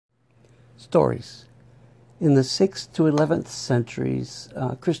Stories. In the 6th to 11th centuries,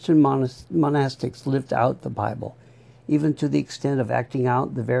 Christian monastics lived out the Bible, even to the extent of acting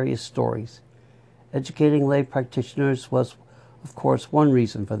out the various stories. Educating lay practitioners was, of course, one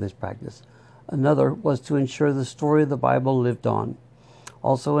reason for this practice. Another was to ensure the story of the Bible lived on.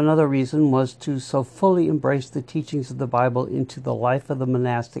 Also, another reason was to so fully embrace the teachings of the Bible into the life of the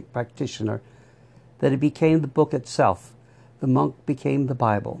monastic practitioner that it became the book itself. The monk became the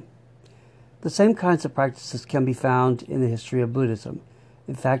Bible. The same kinds of practices can be found in the history of Buddhism.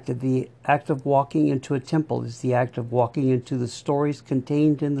 In fact, the act of walking into a temple is the act of walking into the stories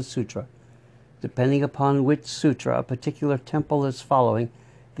contained in the sutra. Depending upon which sutra a particular temple is following,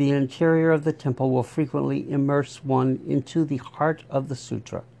 the interior of the temple will frequently immerse one into the heart of the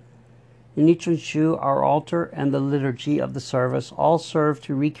sutra. In Nichiren Shu, our altar and the liturgy of the service all serve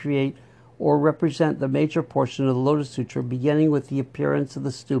to recreate or represent the major portion of the Lotus Sutra, beginning with the appearance of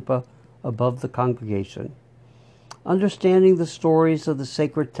the stupa above the congregation. Understanding the stories of the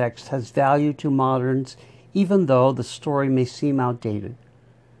sacred text has value to moderns, even though the story may seem outdated.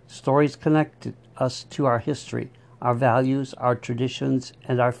 Stories connect us to our history, our values, our traditions,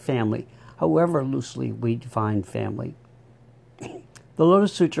 and our family, however loosely we define family. The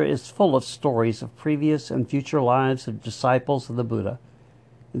Lotus Sutra is full of stories of previous and future lives of disciples of the Buddha.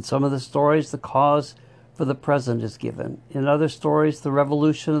 In some of the stories, the cause for the present is given. In other stories, the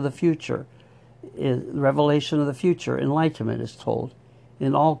revelation of the future, enlightenment is told.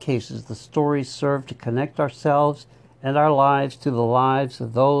 In all cases, the stories serve to connect ourselves and our lives to the lives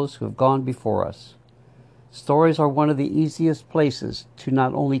of those who have gone before us. Stories are one of the easiest places to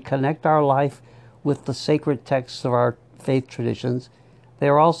not only connect our life with the sacred texts of our faith traditions, they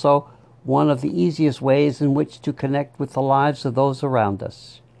are also one of the easiest ways in which to connect with the lives of those around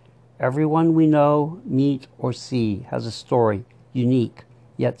us. Everyone we know, meet, or see has a story, unique,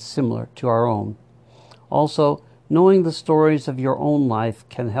 yet similar to our own. Also, knowing the stories of your own life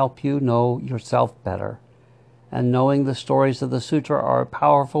can help you know yourself better. And knowing the stories of the sutra are a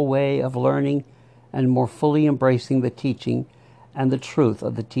powerful way of learning and more fully embracing the teaching and the truth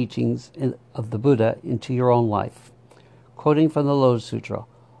of the teachings of the Buddha into your own life. Quoting from the Lotus Sutra,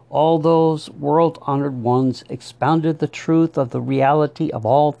 all those world-honored ones expounded the truth of the reality of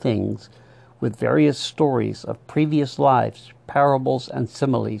all things with various stories of previous lives, parables, and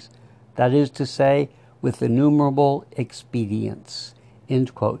similes, that is to say, with innumerable expedients.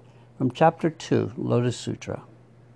 End quote. From Chapter 2, Lotus Sutra.